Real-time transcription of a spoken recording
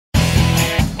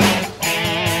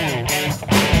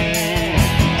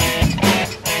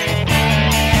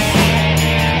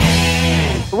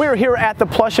are here at the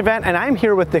PLUSH event, and I'm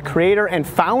here with the creator and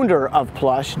founder of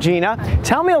PLUSH, Jina.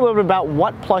 Tell me a little bit about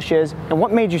what PLUSH is and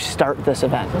what made you start this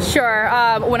event. Sure.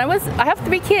 I have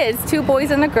 3 kids, 2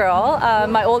 boys and a girl.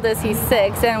 My oldest, he's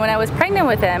 6, and when I was pregnant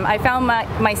with him, I found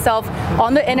myself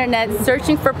on the internet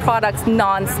searching for products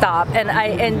non-stop, and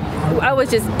I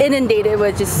was just inundated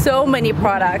with just so many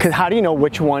products. Because how do you know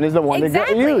which one is the one to use?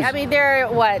 Exactly. I mean, there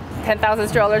are, what, 10,000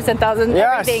 strollers, 10,000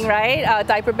 everything, right?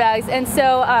 Diaper bags. And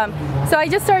so I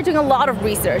just started doing a lot of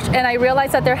research, and I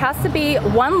realized that there has to be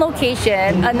one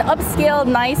location, an upscale,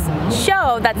 nice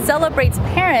show that celebrates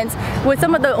parents with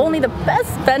some of only the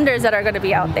best vendors that are going to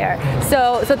be out there.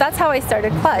 So that's how I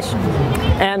started PLUSH.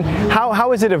 And how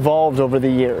has it evolved over the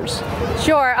years?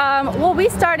 Sure. Well, we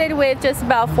started with just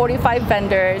about 45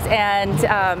 vendors, and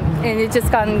it's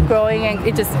just gone growing, and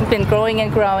it's just been growing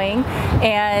and growing.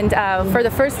 And for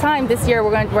the first time this year,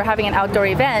 we're having an outdoor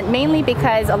event, mainly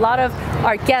because a lot of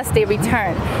our guests, they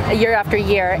return year after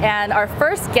year. And our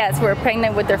first guests who are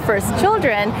pregnant with their first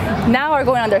children now are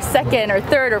going on their 2nd or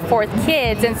 3rd or 4th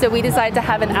kids. And so we decided to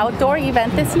have an outdoor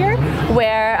event this year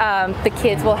where the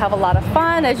kids will have a lot of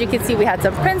fun. As you can see, we had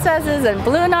some princesses and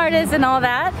balloon artists and all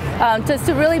that, just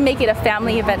to really make it a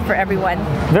family event for everyone.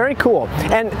 Very cool.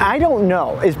 And I don't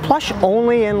know, is PLUSH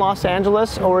only in Los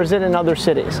Angeles or is it in other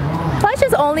cities? PLUSH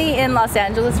is only in Los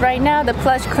Angeles right now. The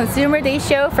PLUSH Consumer Day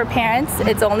show for parents,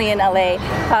 it's only in LA.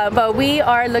 But we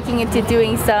are looking into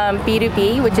doing some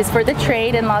B2B, which is for the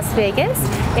trade in Las Vegas.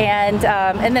 And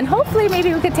then hopefully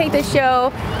maybe we could take this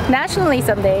show nationally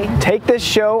someday. Take this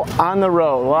show on the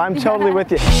road. Well, I'm totally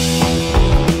with you.